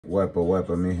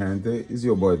Wepa, mi gente. It's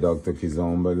your boy, Dr.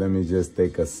 Kizomba. Let me just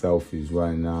take a selfies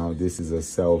right now. This is a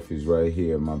selfies right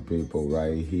here, my people.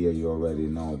 Right here, you already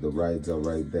know. The rides are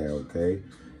right there, okay?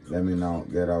 Let me now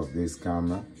get off this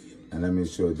camera. And let me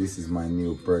show you, this is my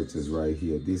new purchase right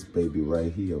here. This baby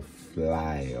right here,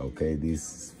 fly, okay?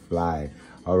 This is fly.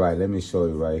 All right, let me show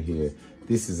you right here.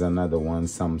 This is another one,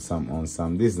 some on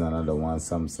some. This is another one,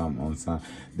 some on some.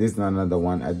 This is another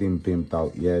one I didn't pimp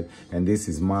out yet. And this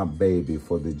is my baby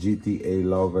for the GTA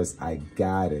lovers. I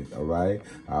got it, all right?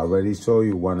 I already showed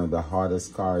you one of the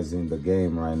hardest cars in the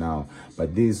game right now.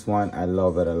 But this one, I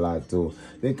love it a lot too.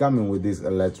 They coming with these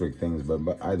electric things,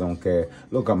 but I don't care.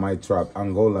 Look at my truck,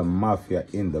 Angola Mafia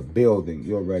in the building.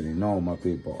 You already know, my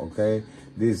people, okay?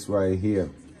 This right here,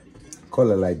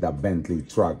 color like that Bentley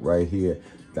truck right here.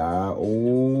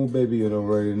 Oh, baby, you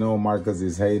already know Marcus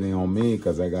is hating on me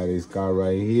because I got his car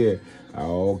right here.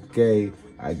 Okay,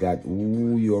 I got,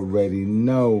 ooh, you already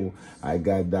know. I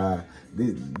got that.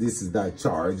 This is that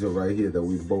Charger right here that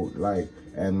we both like.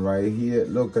 And right here,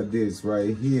 look at this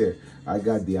right here. I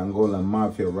got the Angola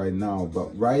Mafia right now.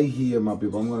 But right here, my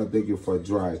people, I'm going to take you for a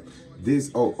drive. This,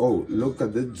 oh, look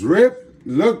at the drip.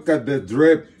 Look at the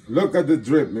drip. Look at the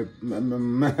drip.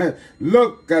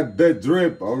 Look at the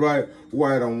drip. All right.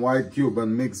 White on white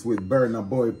Cuban mixed with Burna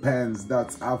Boy pants.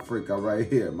 That's Africa right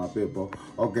here, my people.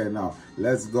 Okay, now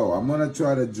let's go. I'm going to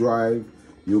try to drive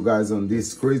you guys on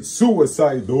this great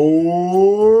suicide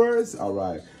doors. All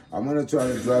right. I'm going to try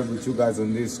to drive with you guys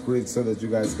on this screen so that you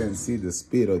guys can see the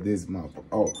speed of this map.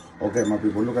 Oh, okay, my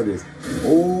people. Look at this.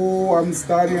 Oh, I'm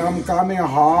starting. I'm coming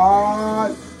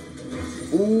hard.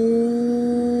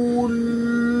 Ooh,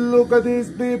 look at these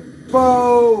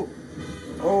people.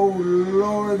 Oh,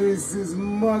 Lord, this is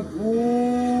much. Ooh,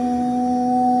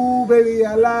 baby,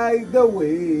 I like the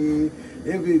way.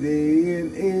 Every day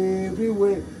and every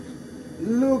way.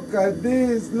 Look at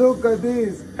this. Look at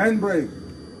this. Handbrake.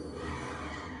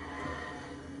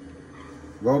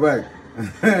 Go back.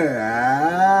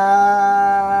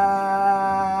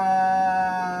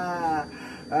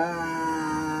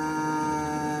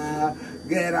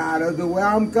 Get out of the way,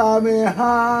 I'm coming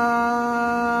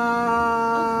high.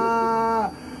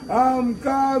 I'm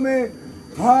coming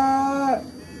high.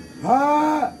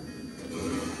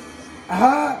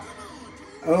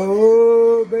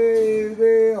 Oh,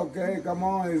 baby. Okay, come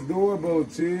on, it's doable.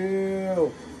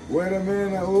 Chill. Wait a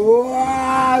minute.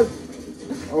 What?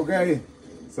 Okay,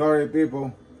 sorry,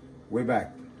 people. We're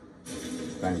back.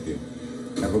 Thank you.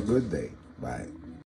 Have a good day. Bye.